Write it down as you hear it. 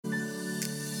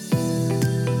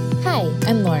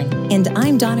I'm Lauren. And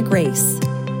I'm Donna Grace.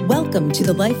 Welcome to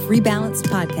the Life Rebalanced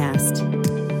Podcast.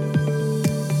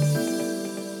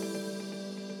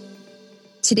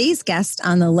 Today's guest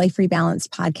on the Life Rebalanced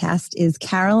Podcast is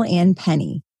Carol Ann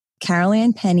Penny. Carol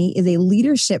Ann Penny is a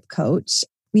leadership coach.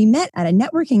 We met at a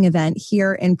networking event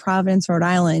here in Providence, Rhode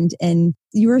Island, and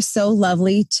you were so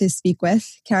lovely to speak with,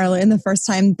 Carol Ann. The first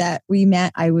time that we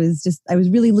met, I was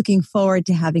really looking forward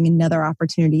to having another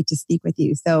opportunity to speak with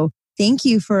you. So thank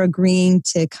you for agreeing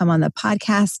to come on the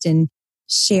podcast and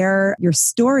share your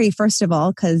story, first of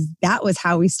all, because that was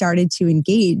how we started to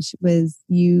engage, was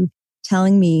you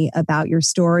telling me about your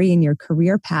story and your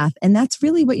career path. And that's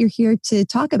really what you're here to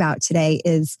talk about today,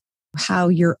 is how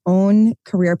your own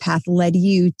career path led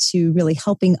you to really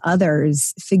helping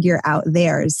others figure out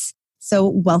theirs. So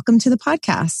welcome to the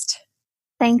podcast.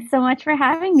 Thanks so much for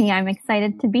having me. I'm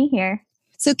excited to be here.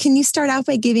 So can you start out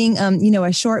by giving,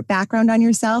 a short background on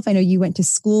yourself? I know you went to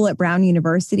school at Brown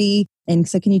University. And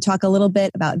so can you talk a little bit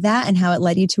about that and how it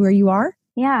led you to where you are?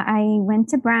 Yeah, I went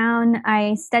to Brown.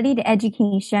 I studied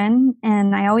education,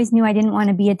 and I always knew I didn't want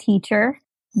to be a teacher,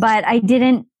 but I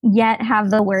didn't yet have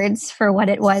the words for what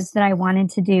it was that I wanted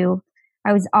to do.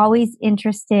 I was always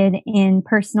interested in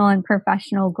personal and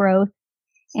professional growth.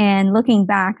 And looking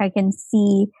back, I can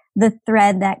see the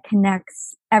thread that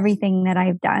connects everything that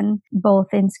I've done,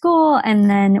 both in school and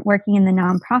then working in the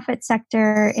nonprofit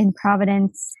sector in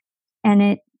Providence.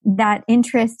 And that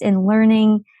interest in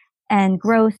learning and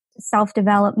growth,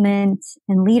 self-development,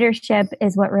 and leadership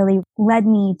is what really led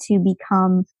me to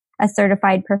become a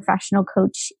certified professional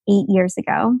coach 8 years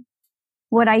ago.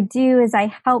 What I do is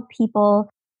I help people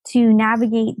to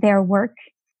navigate their work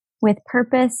with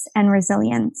purpose and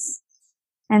resilience.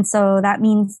 And so that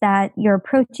means that you're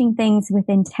approaching things with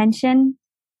intention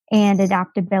and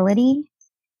adaptability.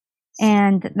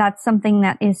 And that's something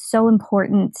that is so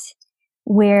important,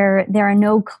 where there are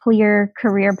no clear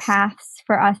career paths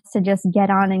for us to just get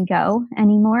on and go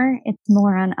anymore. It's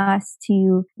more on us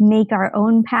to make our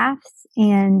own paths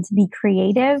and be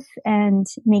creative and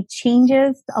make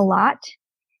changes a lot.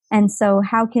 And so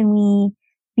how can we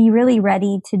be really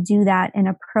ready to do that in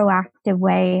a proactive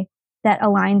way that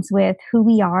aligns with who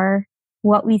we are,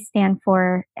 what we stand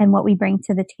for, and what we bring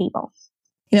to the table?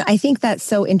 I think that's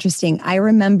so interesting. I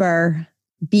remember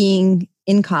being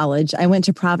in college. I went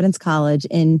to Providence College,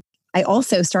 and I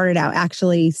also started out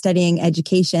actually studying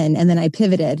education, and then I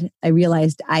pivoted. I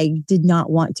realized I did not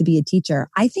want to be a teacher.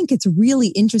 I think it's really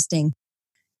interesting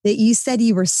that you said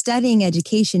you were studying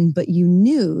education, but you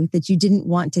knew that you didn't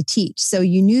want to teach. So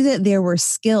you knew that there were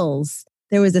skills.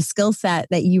 There was a skill set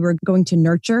that you were going to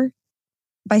nurture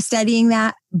by studying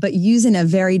that, but use in a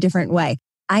very different way.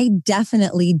 I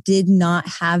definitely did not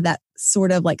have that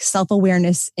sort of like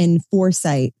self-awareness and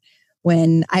foresight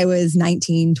when I was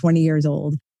 19, 20 years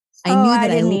old. I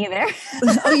didn't either.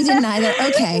 Oh, you didn't either?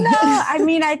 Okay. No,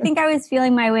 I think I was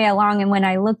feeling my way along. And when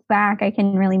I look back, I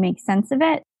can really make sense of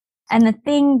it. And the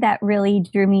thing that really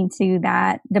drew me to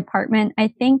that department, I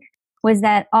think, was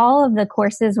that all of the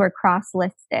courses were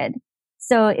cross-listed.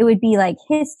 So it would be like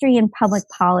history and public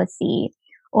policy,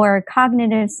 or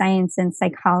cognitive science and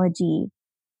psychology.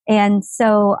 And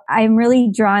so I'm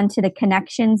really drawn to the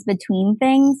connections between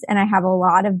things, and I have a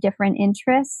lot of different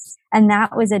interests. And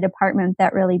that was a department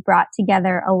that really brought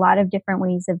together a lot of different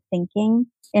ways of thinking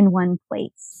in one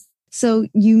place. So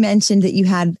you mentioned that you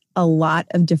had a lot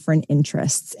of different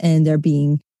interests and they're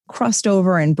being crossed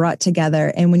over and brought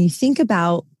together. And when you think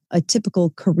about a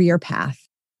typical career path,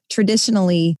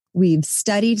 traditionally, we've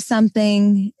studied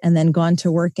something and then gone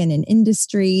to work in an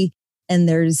industry. And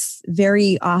there's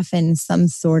very often some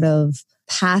sort of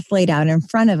path laid out in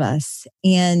front of us.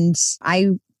 And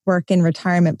I work in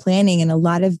retirement planning, and a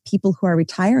lot of people who are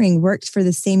retiring worked for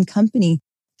the same company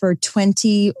for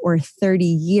 20 or 30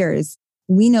 years.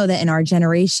 We know that in our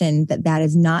generation that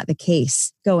is not the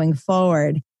case going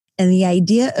forward. And the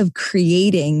idea of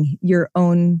creating your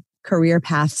own career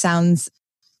path sounds,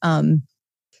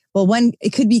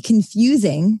 it could be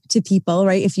confusing to people,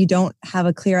 right? If you don't have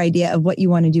a clear idea of what you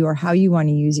want to do or how you want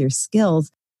to use your skills.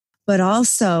 But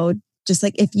also, just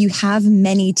like if you have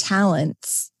many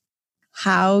talents,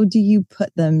 how do you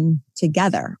put them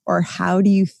together? Or how do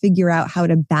you figure out how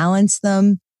to balance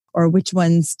them, or which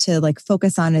ones to like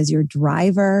focus on as your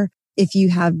driver if you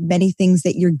have many things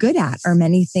that you're good at or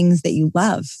many things that you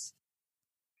love?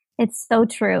 It's so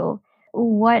true.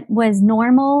 What was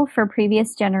normal for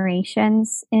previous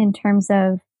generations in terms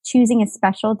of choosing a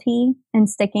specialty and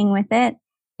sticking with it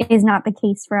is not the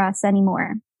case for us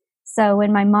anymore. So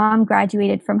when my mom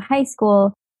graduated from high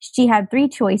school, she had 3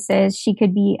 choices. She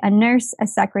could be a nurse, a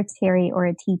secretary, or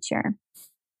a teacher.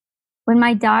 When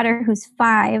my daughter, who's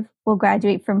 5, will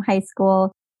graduate from high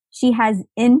school, she has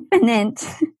infinite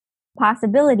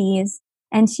possibilities,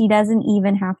 and she doesn't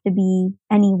even have to be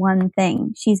any one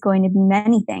thing. She's going to be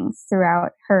many things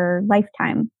throughout her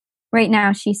lifetime. Right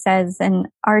now, she says an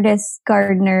artist,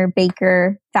 gardener,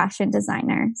 baker, fashion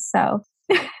designer. So,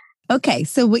 okay.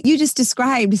 So what you just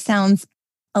described sounds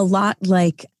a lot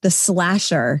like the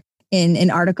slasher in an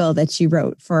article that you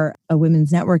wrote for a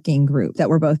women's networking group that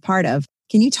we're both part of.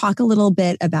 Can you talk a little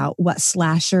bit about what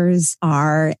slashers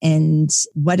are and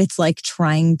what it's like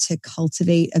trying to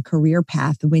cultivate a career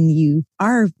path when you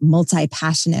are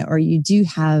multi-passionate or you do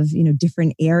have,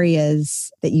 different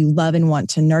areas that you love and want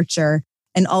to nurture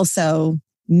and also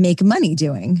make money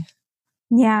doing?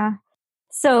 Yeah.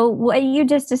 So what you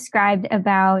just described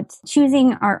about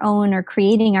choosing our own or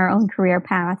creating our own career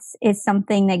paths is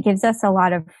something that gives us a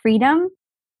lot of freedom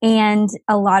and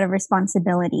a lot of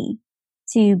responsibility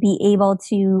to be able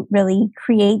to really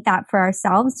create that for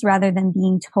ourselves rather than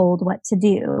being told what to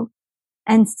do.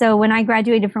 And so when I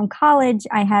graduated from college,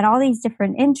 I had all these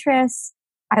different interests.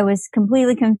 I was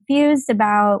completely confused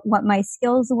about what my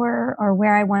skills were or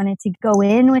where I wanted to go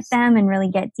in with them and really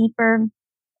get deeper.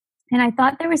 And I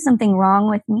thought there was something wrong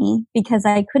with me because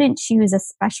I couldn't choose a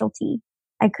specialty.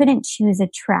 I couldn't choose a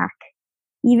track,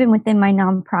 even within my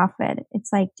nonprofit.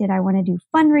 It's like, did I want to do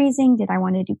fundraising? Did I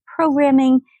want to do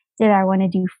programming? Did I want to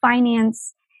do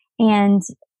finance? And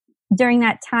during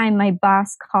that time, my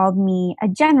boss called me a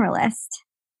generalist,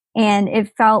 and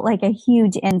it felt like a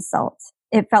huge insult.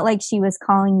 It felt like she was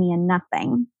calling me a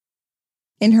nothing.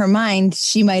 In her mind,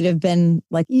 she might have been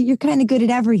like, you're kind of good at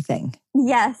everything.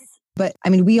 Yes. But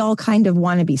we all kind of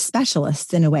want to be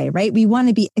specialists in a way, right? We want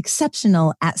to be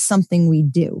exceptional at something we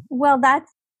do. Well,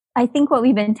 that's, I think, what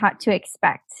we've been taught to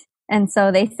expect. And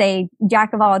so they say,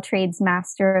 jack of all trades,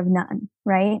 master of none,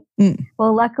 right?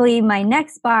 Well, luckily, my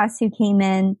next boss who came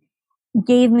in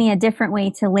gave me a different way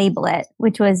to label it,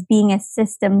 which was being a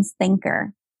systems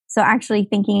thinker. So actually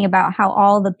thinking about how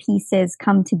all the pieces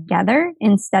come together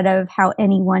instead of how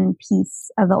any one piece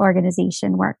of the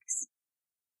organization works.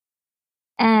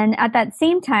 And at that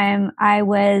same time, I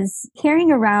was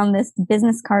carrying around this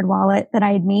business card wallet that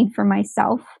I had made for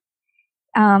myself.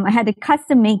 I had to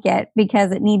custom make it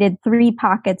because it needed 3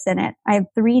 pockets in it. I have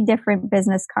 3 different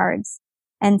business cards.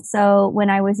 And so when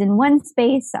I was in one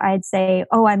space, I'd say,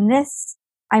 oh, I'm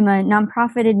a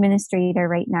nonprofit administrator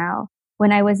right now.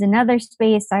 When I was in another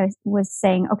space, I was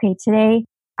saying, okay, today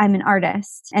I'm an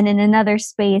artist. And in another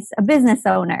space, a business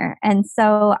owner. And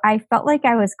so I felt like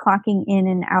I was clocking in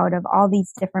and out of all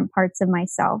these different parts of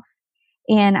myself.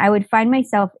 And I would find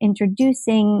myself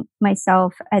introducing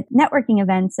myself at networking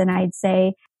events, and I'd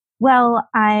say, well,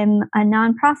 I'm a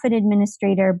nonprofit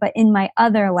administrator, but in my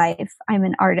other life, I'm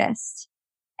an artist.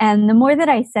 And the more that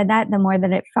I said that, the more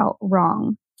that it felt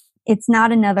wrong. It's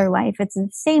not another life. It's the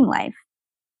same life.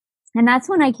 And that's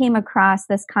when I came across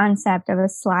this concept of a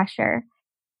slasher.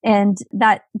 And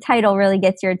that title really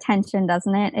gets your attention,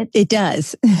 doesn't it? It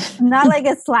does. Not like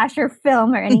a slasher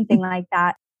film or anything like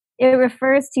that. It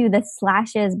refers to the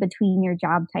slashes between your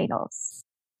job titles.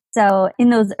 So in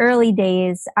those early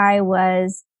days, I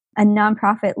was a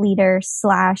nonprofit leader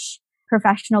 /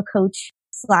 professional coach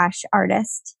 /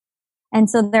 artist. And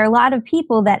so there are a lot of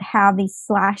people that have these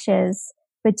slashes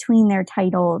between their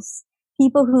titles.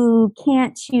 People who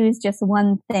can't choose just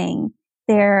one thing.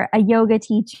 They're a yoga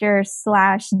teacher /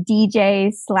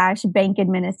 DJ / bank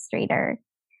administrator.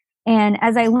 And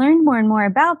as I learned more and more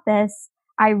about this,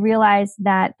 I realized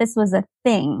that this was a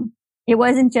thing. It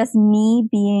wasn't just me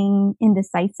being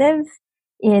indecisive.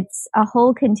 It's a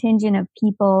whole contingent of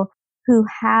people who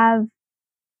have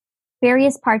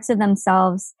various parts of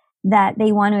themselves that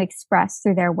they want to express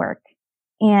through their work.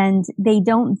 And they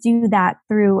don't do that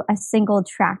through a single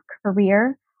track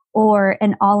career or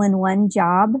an all-in-one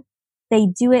job. They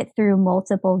do it through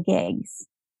multiple gigs.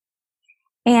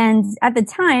 And at the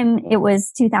time, it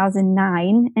was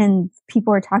 2009, and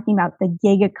people were talking about the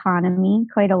gig economy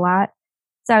quite a lot.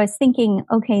 So I was thinking,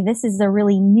 okay, this is a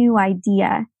really new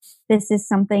idea. This is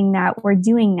something that we're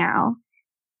doing now.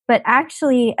 But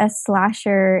actually, a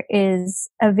slasher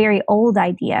is a very old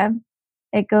idea.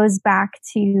 It goes back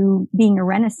to being a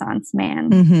Renaissance man.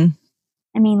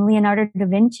 Mm-hmm. Leonardo da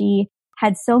Vinci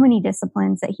had so many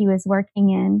disciplines that he was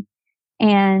working in.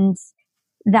 And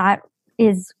that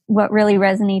is what really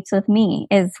resonates with me,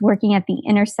 is working at the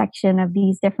intersection of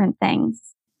these different things.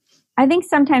 I think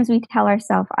sometimes we tell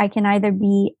ourselves, I can either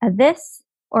be a this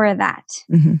or a that.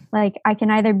 Mm-hmm. Like I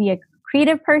can either be a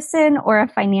creative person or a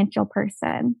financial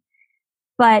person.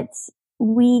 But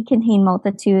we contain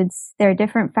multitudes. There are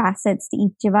different facets to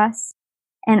each of us.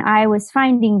 And I was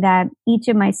finding that each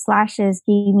of my slashes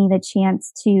gave me the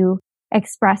chance to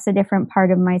express a different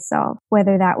part of myself,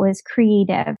 whether that was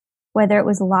creative, whether it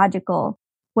was logical,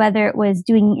 whether it was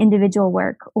doing individual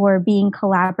work or being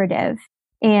collaborative.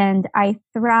 And I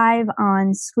thrive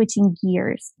on switching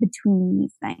gears between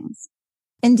these things.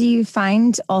 And do you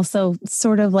find also,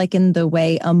 sort of like in the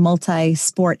way a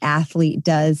multi-sport athlete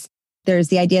does, there's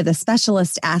the idea of the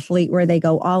specialist athlete where they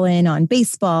go all in on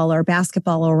baseball or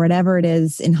basketball or whatever it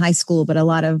is in high school. But a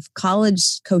lot of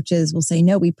college coaches will say,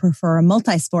 no, we prefer a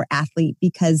multi-sport athlete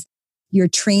because you're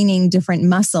training different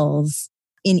muscles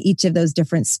in each of those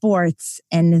different sports.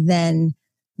 And then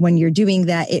when you're doing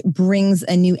that, it brings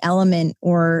a new element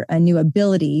or a new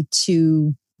ability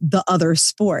to the other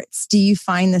sports. Do you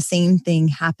find the same thing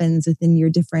happens within your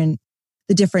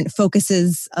the different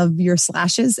focuses of your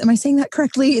slashes? Am I saying that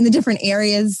correctly? In the different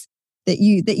areas that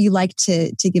you like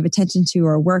to give attention to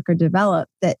or work or develop,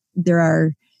 that there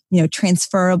are,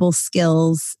 transferable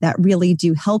skills that really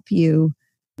do help you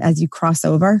as you cross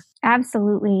over?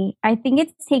 Absolutely. I think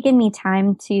it's taken me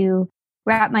time to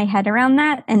wrap my head around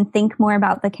that and think more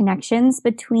about the connections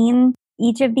between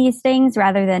each of these things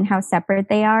rather than how separate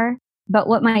they are. But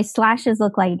what my slashes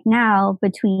look like now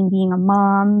between being a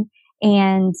mom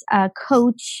and a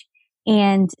coach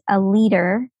and a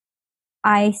leader,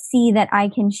 I see that I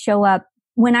can show up.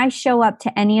 When I show up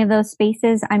to any of those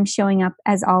spaces, I'm showing up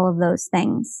as all of those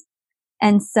things.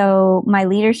 And so my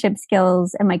leadership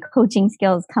skills and my coaching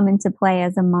skills come into play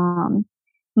as a mom.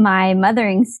 My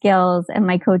mothering skills and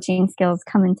my coaching skills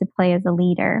come into play as a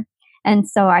leader. And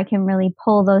so I can really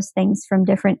pull those things from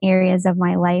different areas of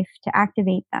my life to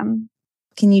activate them.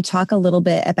 Can you talk a little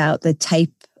bit about the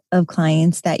type of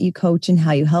clients that you coach and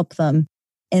how you help them?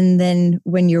 And then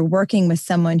when you're working with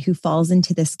someone who falls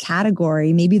into this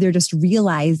category, maybe they're just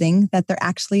realizing that they're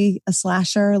actually a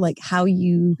slasher, like how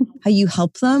you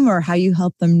help them or how you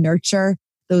help them nurture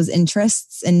those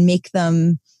interests and make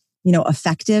them,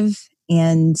 effective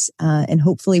and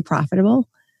hopefully profitable.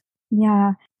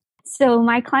 Yeah. So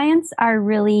my clients are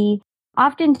really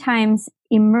oftentimes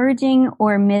emerging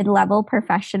or mid-level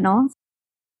professionals.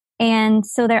 And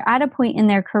so they're at a point in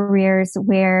their careers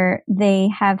where they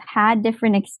have had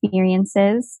different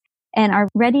experiences and are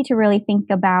ready to really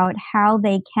think about how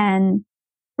they can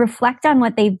reflect on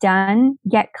what they've done,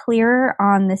 get clearer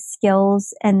on the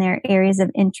skills and their areas of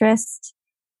interest,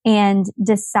 and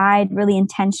decide really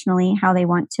intentionally how they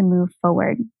want to move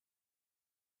forward.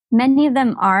 Many of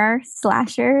them are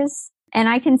slashers, and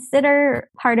I consider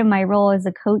part of my role as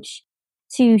a coach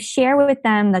to share with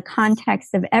them the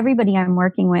context of everybody I'm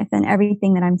working with and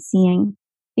everything that I'm seeing,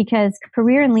 because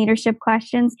career and leadership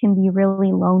questions can be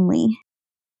really lonely.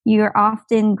 You're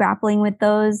often grappling with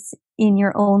those in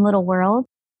your own little world.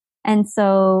 And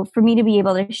so for me to be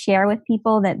able to share with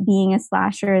people that being a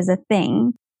slasher is a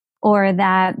thing, or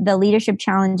that the leadership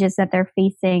challenges that they're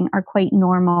facing are quite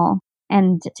normal,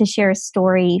 and to share a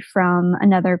story from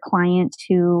another client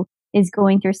who is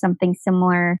going through something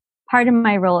similar, part of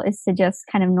my role is to just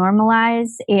kind of normalize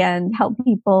and help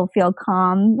people feel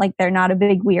calm, like they're not a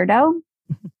big weirdo,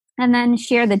 and then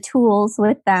share the tools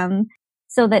with them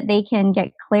so that they can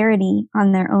get clarity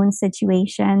on their own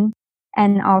situation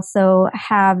and also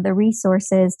have the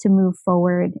resources to move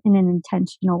forward in an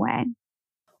intentional way.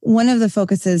 One of the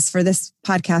focuses for this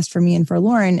podcast for me and for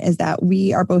Lauren is that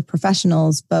we are both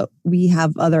professionals, but we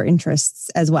have other interests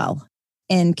as well.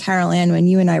 And Carol Ann, when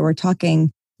you and I were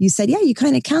talking, you said, yeah, you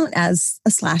kind of count as a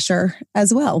slasher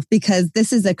as well, because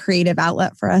this is a creative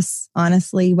outlet for us.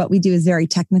 Honestly, what we do is very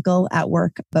technical at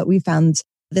work, but we found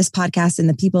this podcast and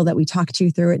the people that we talk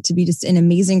to through it to be just an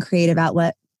amazing creative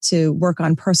outlet to work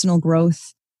on personal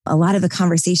growth. A lot of the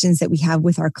conversations that we have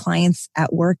with our clients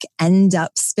at work end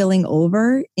up spilling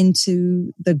over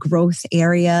into the growth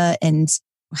area and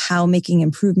how making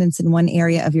improvements in one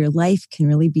area of your life can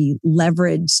really be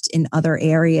leveraged in other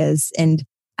areas. And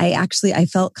I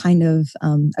felt kind of,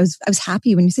 I was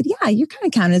happy when you said, yeah, you kind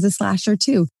of count as a slasher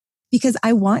too, because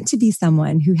I want to be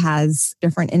someone who has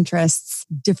different interests,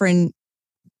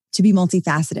 to be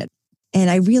multifaceted. And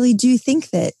I really do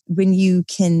think that when you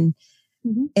can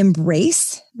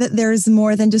embrace that there's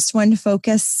more than just one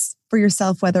focus for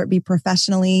yourself, whether it be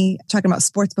professionally, talking about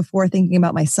sports before, thinking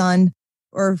about my son,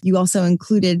 or you also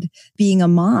included being a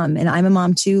mom. And I'm a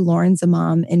mom too. Lauren's a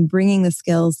mom, and bringing the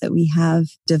skills that we have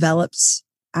developed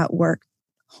at work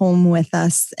home with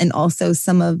us, and also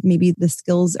some of maybe the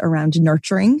skills around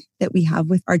nurturing that we have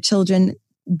with our children.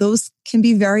 Those can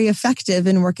be very effective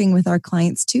in working with our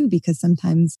clients too, because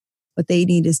sometimes what they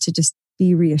need is to just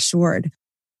be reassured.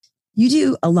 You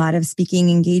do a lot of speaking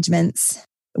engagements.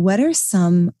 What are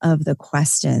some of the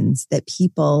questions that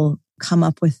people come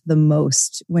up with the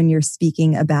most when you're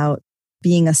speaking about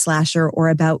being a slasher or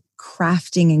about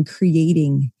crafting and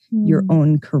creating your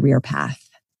own career path?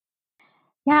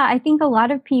 Yeah, I think a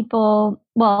lot of people,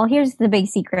 well, here's the big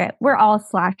secret. We're all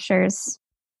slashers.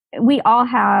 We all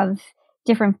have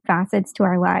different facets to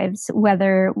our lives,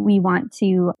 whether we want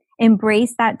to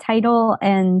embrace that title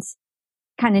and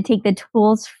kind of take the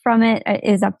tools from it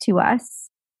is up to us.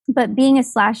 But being a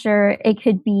slasher, it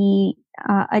could be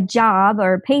a job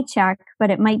or a paycheck, but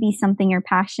it might be something you're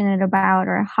passionate about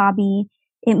or a hobby.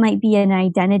 It might be an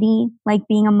identity, like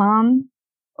being a mom,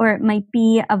 or it might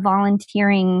be a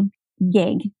volunteering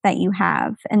gig that you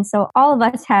have. And so all of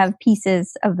us have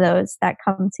pieces of those that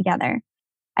come together.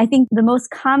 I think the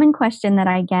most common question that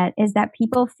I get is that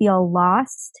people feel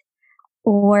lost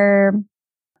or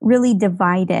really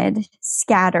divided,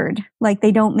 scattered, like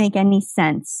they don't make any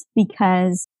sense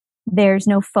because there's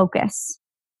no focus.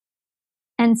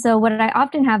 And so what I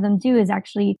often have them do is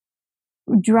actually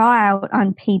draw out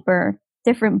on paper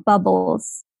different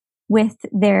bubbles with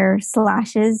their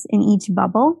slashes in each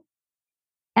bubble.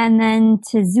 And then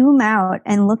to zoom out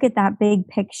and look at that big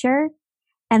picture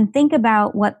and think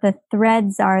about what the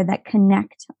threads are that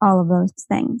connect all of those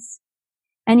things.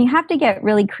 And you have to get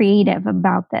really creative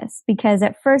about this because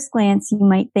at first glance, you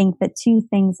might think that two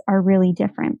things are really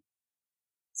different.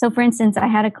 So for instance, I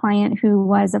had a client who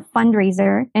was a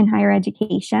fundraiser in higher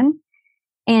education,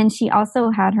 and she also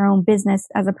had her own business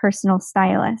as a personal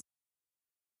stylist.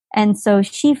 And so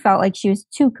she felt like she was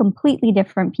two completely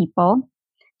different people.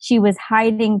 She was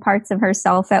hiding parts of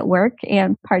herself at work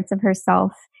and parts of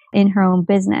herself in her own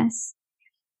business.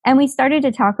 And we started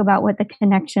to talk about what the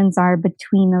connections are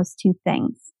between those two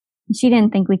things. She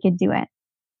didn't think we could do it.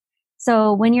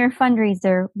 So when you're a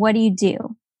fundraiser, what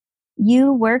do?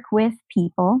 You work with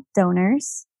people,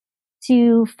 donors,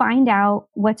 to find out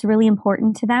what's really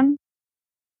important to them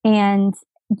and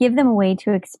give them a way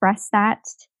to express that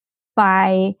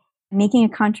by making a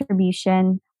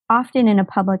contribution, often in a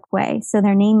public way. So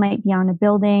their name might be on a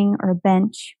building or a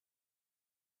bench.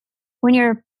 When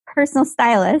you're a personal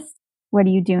stylist, what are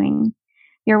you doing?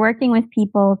 You're working with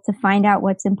people to find out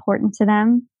what's important to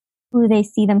them, who they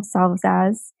see themselves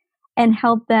as, and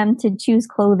help them to choose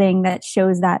clothing that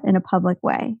shows that in a public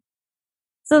way.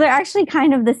 So they're actually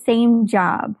kind of the same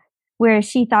job, whereas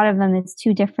she thought of them as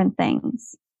two different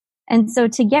things. And so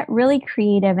to get really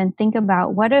creative and think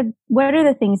about what are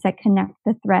the things that connect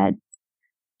the threads,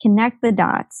 connect the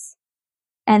dots.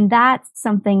 And that's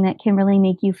something that can really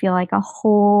make you feel like a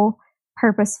whole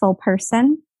purposeful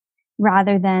person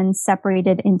rather than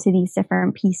separated into these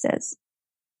different pieces.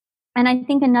 And I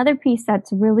think another piece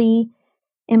that's really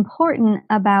important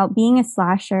about being a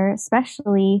slasher,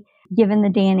 especially given the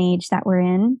day and age that we're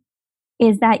in,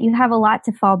 is that you have a lot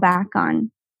to fall back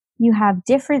on. You have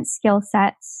different skill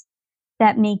sets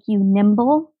that make you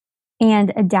nimble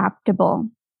and adaptable.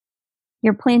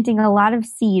 You're planting a lot of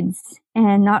seeds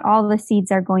and not all the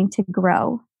seeds are going to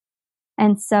grow.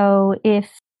 And so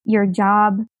if your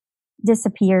job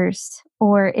disappears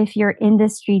or if your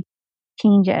industry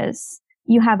changes,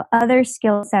 you have other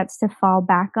skill sets to fall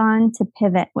back on to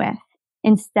pivot with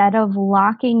instead of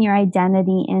locking your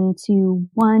identity into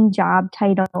one job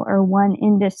title or one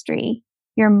industry.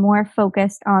 You're more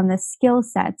focused on the skill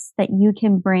sets that you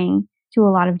can bring to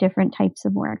a lot of different types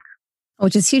of work.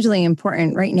 Which is hugely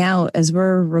important right now. As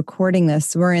we're recording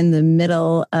this, we're in the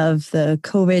middle of the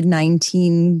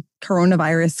COVID-19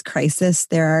 coronavirus crisis.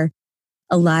 There are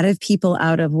a lot of people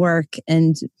out of work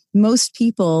and most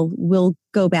people will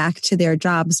go back to their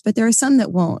jobs, but there are some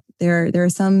that won't. There are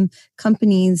some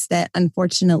companies that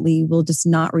unfortunately will just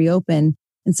not reopen.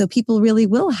 And so people really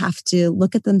will have to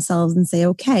look at themselves and say,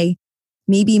 okay,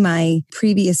 maybe my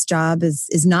previous job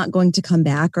is not going to come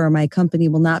back or my company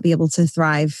will not be able to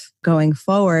thrive going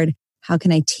forward. How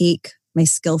can I take my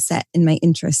skill set and my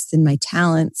interests and my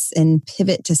talents and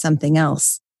pivot to something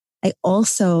else? I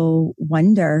also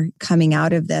wonder, coming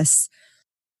out of this,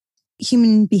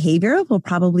 human behavior will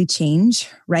probably change,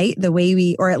 right? The way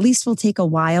we, or at least will take a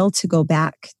while to go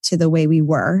back to the way we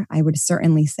were. I would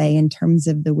certainly say in terms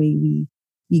of the way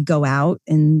we go out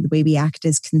and the way we act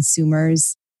as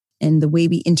consumers and the way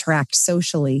we interact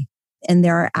socially. And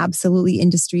there are absolutely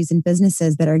industries and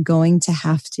businesses that are going to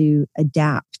have to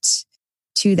adapt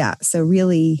to that. So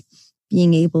really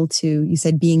being able to, you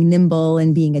said being nimble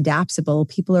and being adaptable,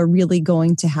 people are really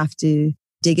going to have to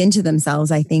dig into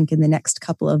themselves, I think, in the next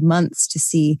couple of months to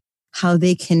see how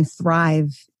they can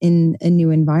thrive in a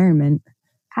new environment.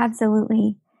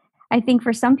 Absolutely. I think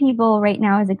for some people right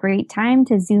now is a great time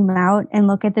to zoom out and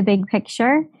look at the big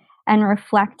picture and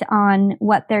reflect on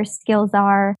what their skills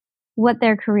are, what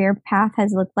their career path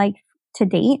has looked like to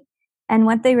date, and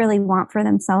what they really want for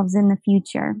themselves in the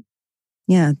future.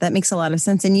 Yeah, that makes a lot of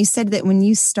sense. And you said that when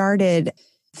you started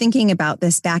thinking about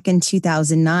this back in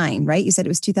 2009, right? You said it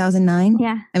was 2009?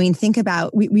 Yeah. I mean, think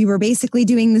about, we were basically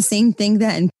doing the same thing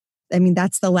then. I mean,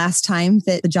 that's the last time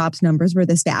that the jobs numbers were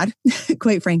this bad,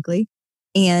 quite frankly.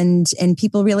 And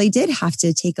people really did have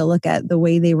to take a look at the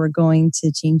way they were going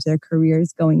to change their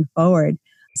careers going forward.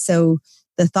 So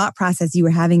the thought process you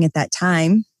were having at that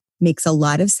time makes a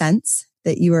lot of sense,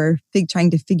 that you were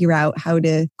trying to figure out how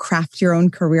to craft your own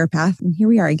career path. And here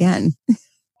we are again.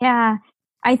 Yeah.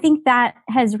 I think that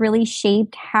has really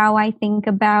shaped how I think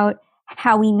about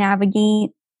how we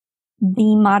navigate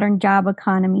the modern job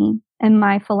economy and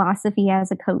my philosophy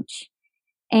as a coach.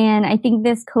 And I think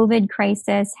this COVID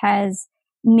crisis has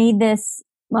made this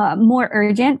more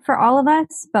urgent for all of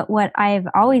us. But what I've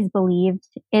always believed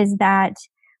is that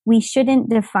we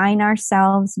shouldn't define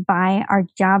ourselves by our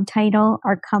job title,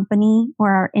 our company,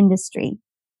 or our industry.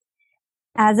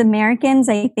 As Americans,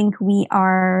 I think we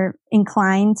are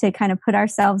inclined to kind of put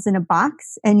ourselves in a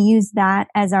box and use that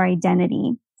as our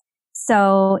identity.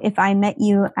 So if I met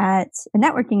you at a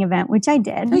networking event, which I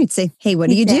did. I'd say, hey, what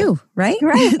do you do? Right?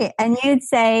 Right. And you'd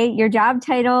say your job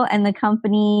title and the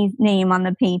company name on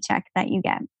the paycheck that you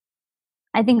get.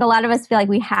 I think a lot of us feel like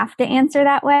we have to answer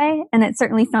that way. And it's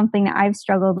certainly something that I've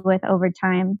struggled with over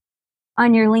time.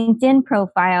 On your LinkedIn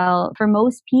profile, for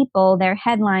most people, their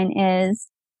headline is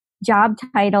job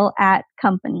title at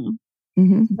company.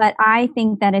 Mm-hmm. But I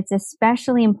think that it's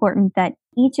especially important that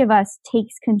each of us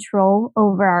takes control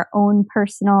over our own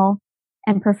personal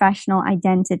and professional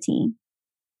identity.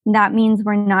 That means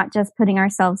we're not just putting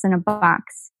ourselves in a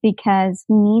box, because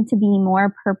we need to be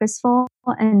more purposeful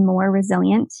and more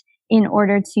resilient in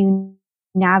order to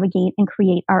navigate and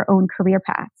create our own career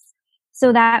paths.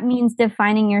 So that means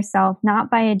defining yourself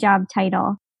not by a job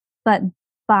title, but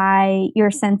by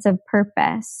your sense of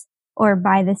purpose or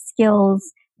by the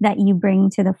skills that you bring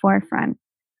to the forefront.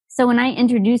 So when I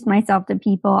introduce myself to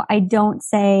people, I don't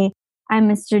say I'm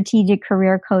a strategic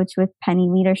career coach with Penny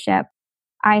Leadership.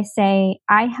 I say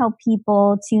I help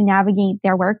people to navigate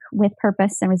their work with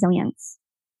purpose and resilience.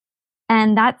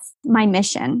 And that's my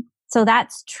mission. So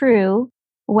that's true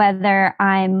whether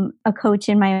I'm a coach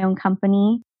in my own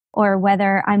company, or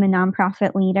whether I'm a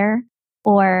nonprofit leader,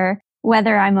 or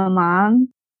whether I'm a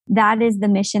mom. That is the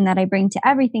mission that I bring to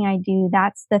everything I do.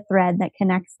 That's the thread that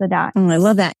connects the dots. Oh, I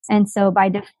love that. And so by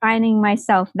defining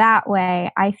myself that way,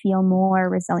 I feel more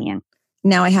resilient.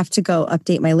 Now I have to go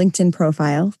update my LinkedIn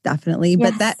profile, definitely.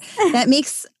 Yes. But that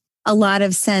makes a lot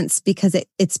of sense, because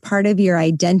it's part of your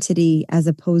identity as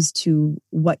opposed to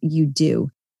what you do.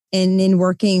 And in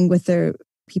working with the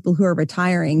people who are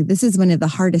retiring, this is one of the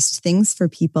hardest things for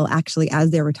people actually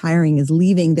as they're retiring, is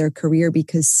leaving their career,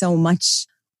 because so much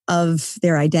of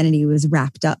their identity was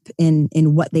wrapped up in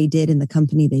what they did in the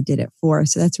company they did it for.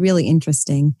 So that's really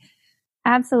interesting.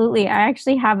 Absolutely. I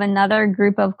actually have another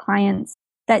group of clients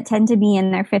that tend to be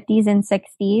in their 50s and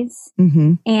 60s.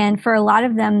 Mm-hmm. And for a lot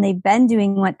of them, they've been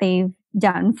doing what they've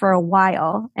done for a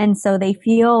while. And so they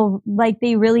feel like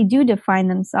they really do define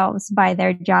themselves by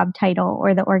their job title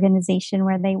or the organization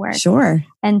where they work. Sure.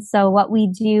 And so what we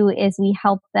do is we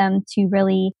help them to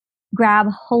really grab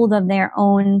hold of their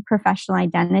own professional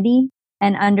identity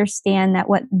and understand that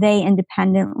what they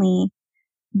independently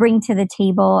bring to the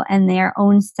table and their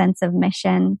own sense of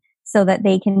mission, so that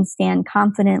they can stand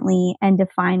confidently and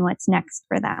define what's next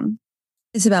for them.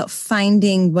 It's about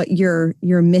finding what your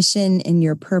mission and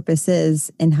your purpose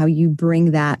is, and how you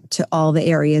bring that to all the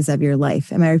areas of your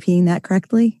life. Am I repeating that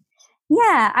correctly?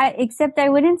 Yeah, except I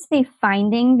wouldn't say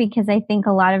finding, because I think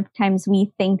a lot of times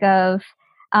we think of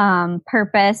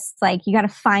purpose, like you got to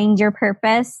find your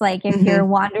purpose. Like if you're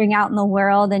wandering out in the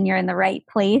world and you're in the right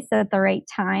place at the right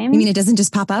time. You mean it doesn't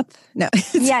just pop up? No.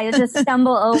 Yeah, you'll just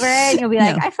stumble over it. You'll be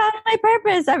like, no. I found my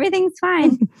purpose. Everything's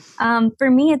fine. For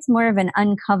me, it's more of an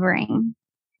uncovering.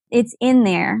 It's in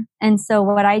there. And so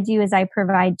what I do is I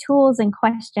provide tools and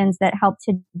questions that help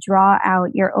to draw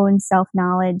out your own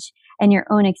self-knowledge and your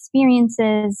own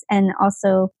experiences, and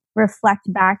also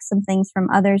reflect back some things from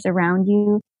others around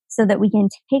you, so that we can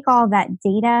take all that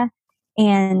data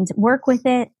and work with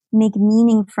it, make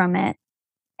meaning from it,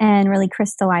 and really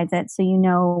crystallize it so you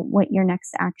know what your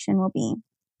next action will be.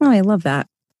 Oh, I love that.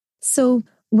 So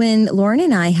when Lauren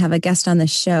and I have a guest on the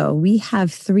show, we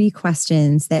have 3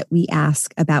 questions that we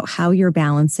ask about how you're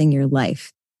balancing your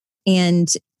life. And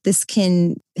this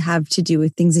can have to do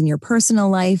with things in your personal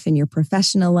life and your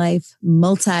professional life,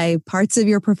 multi parts of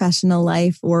your professional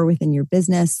life, or within your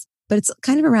business. But it's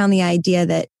kind of around the idea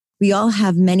that we all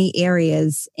have many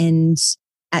areas, and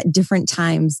at different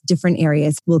times, different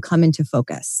areas will come into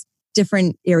focus.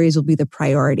 different areas will be the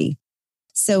priority.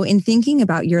 So in thinking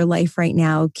about your life right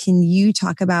now, can you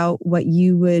talk about what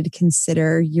you would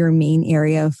consider your main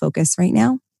area of focus right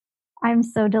now? I'm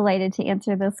so delighted to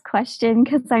answer this question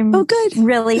because I'm good.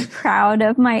 really proud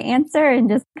of my answer and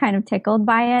just kind of tickled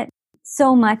by it.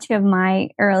 So much of my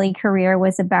early career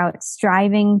was about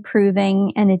striving,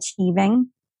 proving, and achieving.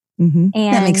 And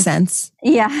that makes sense.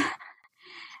 Yeah.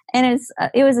 And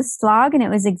it was a slog and it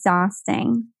was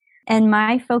exhausting. And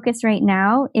my focus right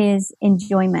now is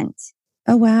enjoyment.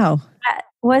 Oh, wow. That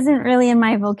wasn't really in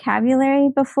my vocabulary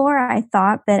before. I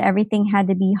thought that everything had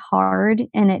to be hard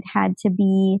and it had to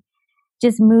be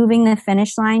just moving the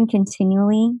finish line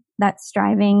continually, that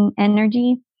striving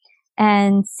energy.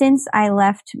 And since I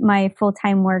left my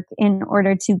full-time work in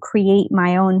order to create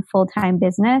my own full-time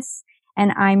business,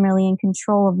 and I'm really in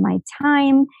control of my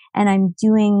time, and I'm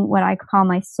doing what I call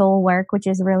my soul work, which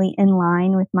is really in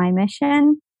line with my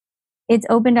mission, it's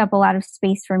opened up a lot of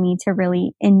space for me to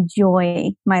really enjoy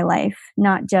my life,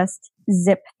 not just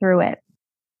zip through it.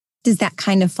 Does that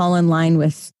kind of fall in line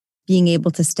with being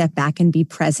able to step back and be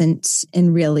present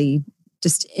and really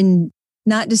just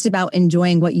not just about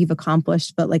enjoying what you've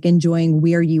accomplished, but like enjoying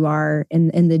where you are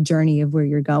in the journey of where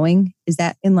you're going? Is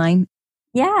that in line?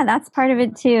 Yeah, that's part of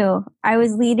it too. I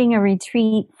was leading a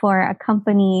retreat for a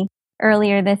company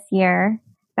earlier this year,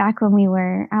 back when we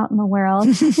were out in the world.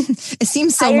 It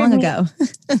seems so long ago.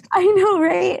 I know,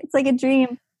 right? It's like a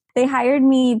dream. They hired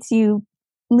me to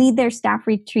lead their staff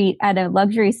retreat at a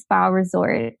luxury spa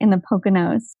resort in the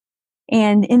Poconos.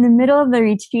 And in the middle of the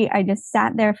retreat, I just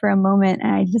sat there for a moment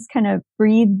and I just kind of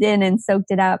breathed in and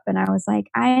soaked it up. And I was like,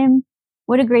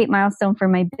 what a great milestone for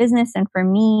my business and for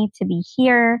me to be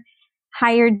here,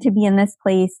 hired to be in this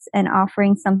place and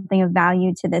offering something of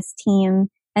value to this team.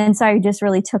 And so I just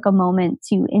really took a moment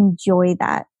to enjoy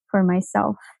that for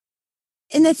myself.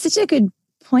 And that's such a good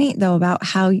point, though, about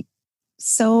how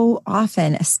so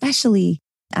often, especially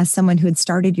as someone who had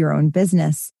started your own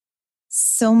business,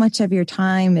 so much of your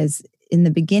time is in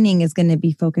the beginning is going to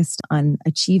be focused on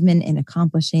achievement and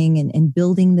accomplishing and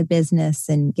building the business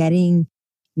and getting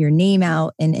your name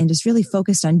out and just really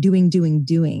focused on doing.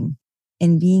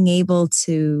 And being able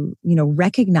to,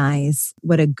 recognize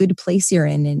what a good place you're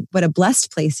in and what a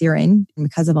blessed place you're in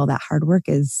because of all that hard work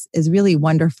is really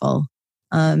wonderful.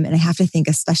 And I have to think,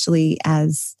 especially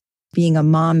as being a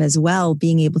mom as well,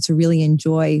 being able to really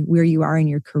enjoy where you are in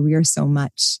your career so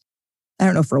much. I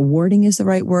don't know if rewarding is the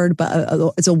right word,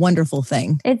 but it's a wonderful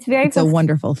thing. It's a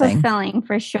wonderful thing. Fulfilling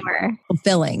for sure.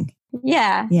 Fulfilling.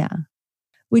 Yeah. Yeah.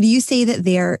 Would you say that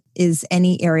there is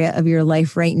any area of your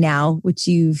life right now which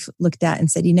you've looked at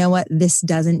and said, you know what, this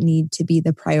doesn't need to be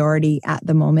the priority at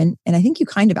the moment? And I think you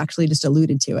kind of actually just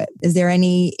alluded to it. Is there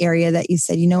any area that you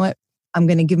said, you know what, I'm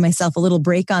going to give myself a little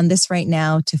break on this right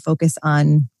now to focus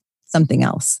on something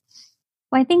else?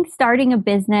 Well, I think starting a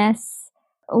business,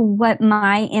 what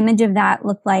my image of that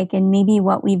looked like and maybe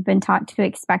what we've been taught to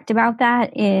expect about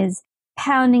that is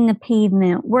pounding the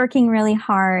pavement, working really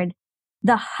hard,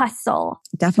 the hustle.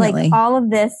 Definitely. Like all of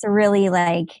this really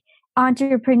like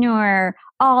entrepreneur,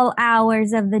 all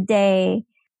hours of the day.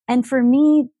 And for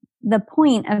me, the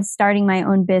point of starting my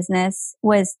own business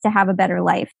was to have a better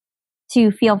life,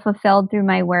 to feel fulfilled through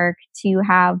my work, to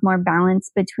have more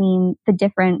balance between the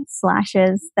different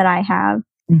slashes that I have.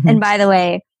 Mm-hmm. And by the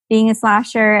way, being a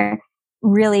slasher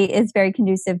really is very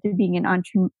conducive to being an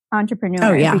entrepreneur.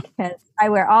 Oh, yeah. Because I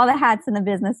wear all the hats in the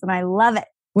business and I love it.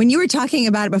 When you were talking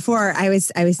about it before, I was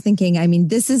thinking, I mean,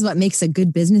 this is what makes a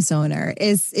good business owner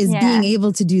is being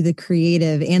able to do the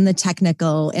creative and the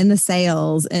technical and the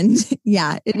sales. And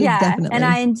it is definitely. And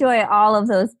I enjoy all of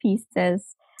those pieces.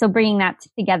 So bringing that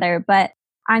together, but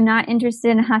I'm not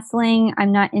interested in hustling.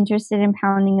 I'm not interested in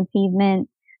pounding the pavement.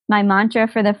 My mantra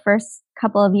for the first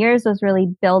couple of years was really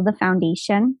build the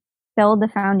foundation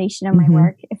of my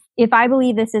work. If I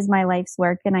believe this is my life's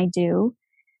work, and I do,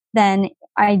 then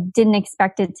I didn't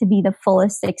expect it to be the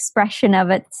fullest expression of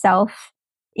itself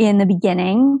in the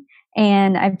beginning.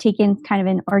 And I've taken kind of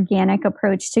an organic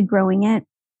approach to growing it.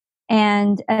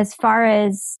 And as far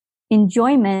as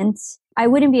enjoyment, I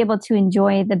wouldn't be able to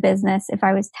enjoy the business if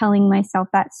I was telling myself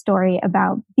that story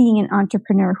about being an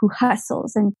entrepreneur who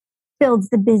hustles and builds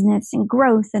the business and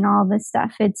growth and all this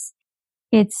stuff.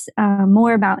 It's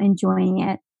more about enjoying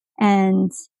it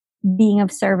and being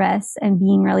of service and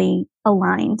being really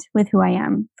aligned with who I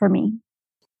am for me.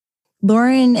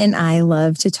 Lauren and I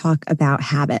love to talk about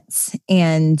habits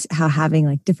and how having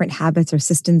like different habits or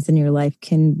systems in your life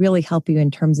can really help you in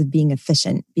terms of being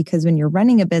efficient. Because when you're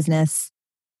running a business,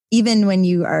 even when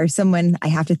you are someone, I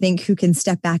have to think, who can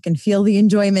step back and feel the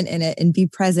enjoyment in it and be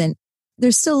present,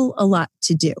 there's still a lot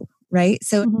to do. right?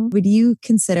 So would you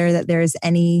consider that there's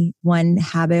any one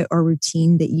habit or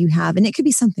routine that you have? And it could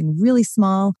be something really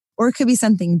small or it could be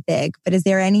something big, but is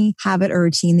there any habit or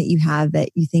routine that you have that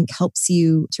you think helps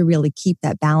you to really keep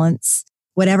that balance,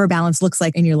 whatever balance looks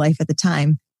like in your life at the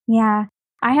time? Yeah.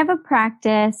 I have a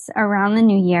practice around the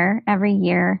new year, every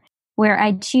year, where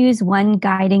I choose one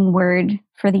guiding word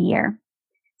for the year.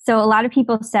 So a lot of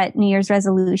people set New Year's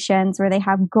resolutions where they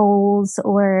have goals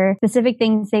or specific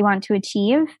things they want to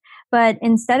achieve. But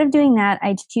instead of doing that,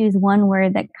 I choose one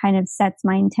word that kind of sets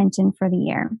my intention for the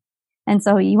year. And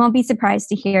so you won't be surprised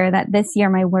to hear that this year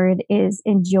my word is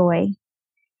enjoy.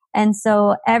 And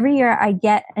so every year I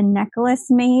get a necklace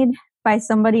made by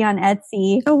somebody on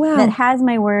Etsy that has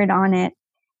my word on it.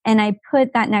 And I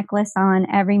put that necklace on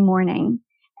every morning.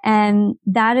 And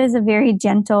that is a very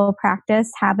gentle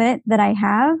practice habit that I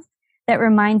have that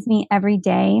reminds me every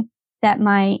day that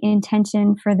my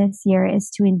intention for this year is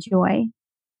to enjoy.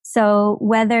 So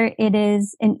whether it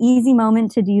is an easy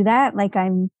moment to do that, like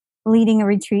I'm leading a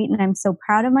retreat and I'm so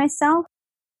proud of myself,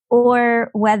 or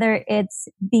whether it's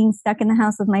being stuck in the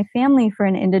house with my family for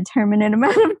an indeterminate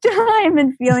amount of time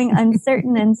and feeling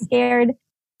uncertain and scared,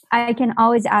 I can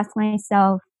always ask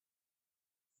myself,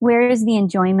 where is the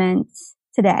enjoyment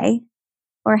today?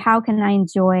 Or how can I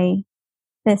enjoy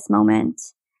this moment?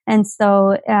 And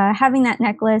so having that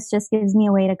necklace just gives me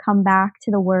a way to come back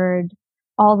to the word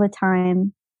all the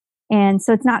time. And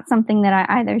so it's not something that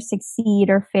I either succeed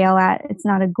or fail at. It's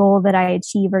not a goal that I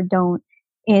achieve or don't.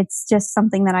 It's just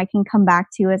something that I can come back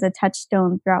to as a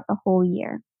touchstone throughout the whole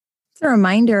year. It's a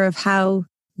reminder of how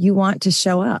you want to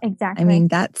show up. Exactly. I mean,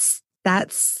 that's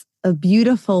a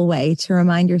beautiful way to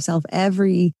remind yourself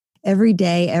every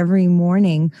day, every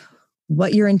morning,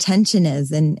 what your intention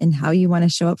is and how you want to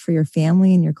show up for your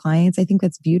family and your clients. I think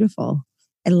that's beautiful.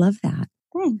 I love that.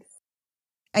 Thanks.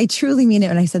 I truly mean it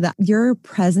when I said that. Your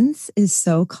presence is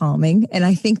so calming. And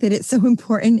I think that it's so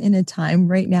important in a time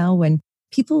right now when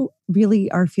people really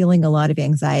are feeling a lot of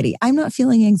anxiety. I'm not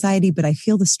feeling anxiety, but I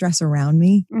feel the stress around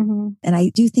me. And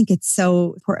I do think it's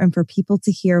so important for people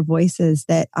to hear voices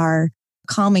that are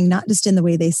calming, not just in the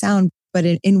way they sound, but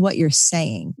in what you're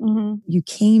saying. You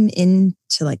came into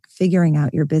like figuring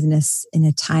out your business in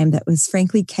a time that was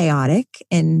frankly chaotic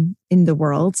in the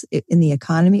world, in the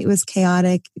economy. It was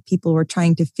chaotic. People were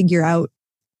trying to figure out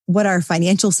what our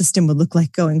financial system would look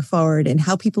like going forward and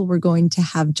how people were going to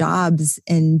have jobs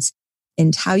and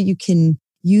how you can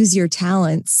use your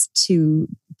talents to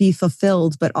be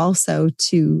fulfilled, but also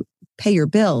to pay your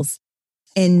bills.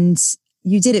 And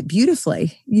you did it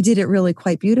beautifully. You did it really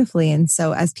quite beautifully. And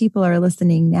so as people are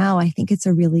listening now, I think it's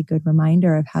a really good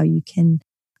reminder of how you can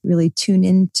really tune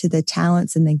into the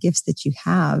talents and the gifts that you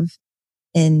have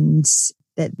and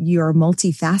that you're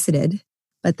multifaceted,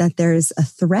 but that there's a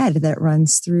thread that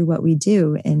runs through what we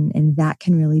do. And that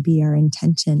can really be our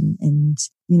intention and,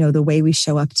 the way we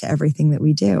show up to everything that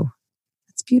we do.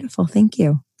 That's beautiful. Thank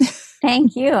you.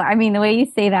 Thank you. I mean, the way you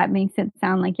say that makes it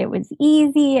sound like it was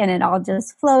easy and it all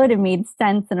just flowed and made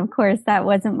sense. And of course, that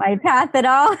wasn't my path at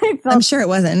all. I'm sure it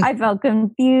wasn't. I felt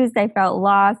confused. I felt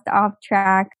lost, off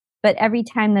track. But every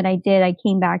time that I did, I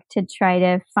came back to try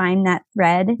to find that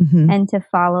thread and to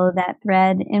follow that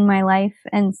thread in my life.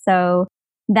 And so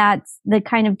that's the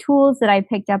kind of tools that I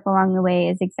picked up along the way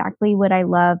is exactly what I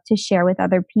love to share with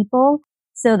other people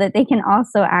so that they can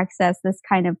also access this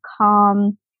kind of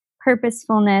calm,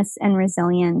 purposefulness and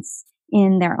resilience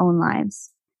in their own lives.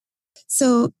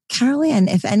 So, Carol Ann,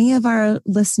 if any of our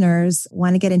listeners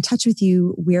want to get in touch with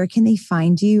you, where can they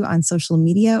find you on social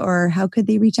media or how could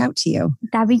they reach out to you?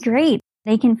 That'd be great.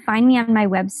 They can find me on my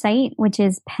website, which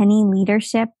is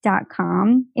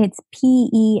pennyleadership.com. It's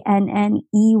PENNEY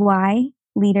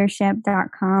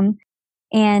leadership.com.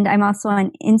 And I'm also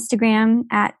on Instagram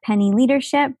at Penny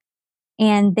Leadership.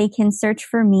 And they can search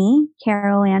for me,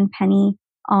 Carol Ann Penny,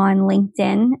 on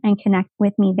LinkedIn and connect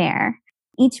with me there.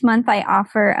 Each month I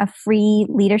offer a free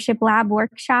Leadership Lab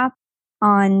workshop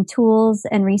on tools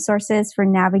and resources for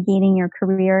navigating your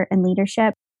career and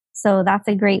leadership. So that's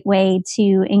a great way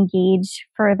to engage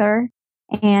further.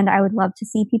 And I would love to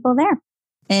see people there.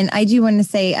 And I do want to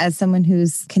say, as someone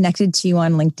who's connected to you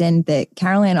on LinkedIn, that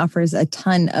Carol Ann offers a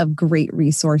ton of great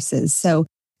resources. So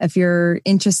if you're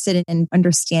interested in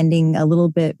understanding a little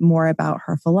bit more about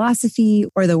her philosophy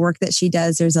or the work that she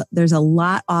does, there's a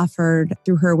lot offered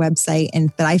through her website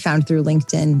and that I found through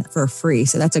LinkedIn for free.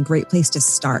 So that's a great place to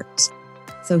start.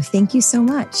 So thank you so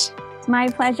much. It's my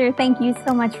pleasure. Thank you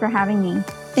so much for having me.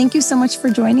 Thank you so much for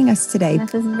joining us today.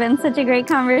 This has been such a great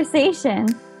conversation.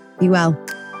 Be well.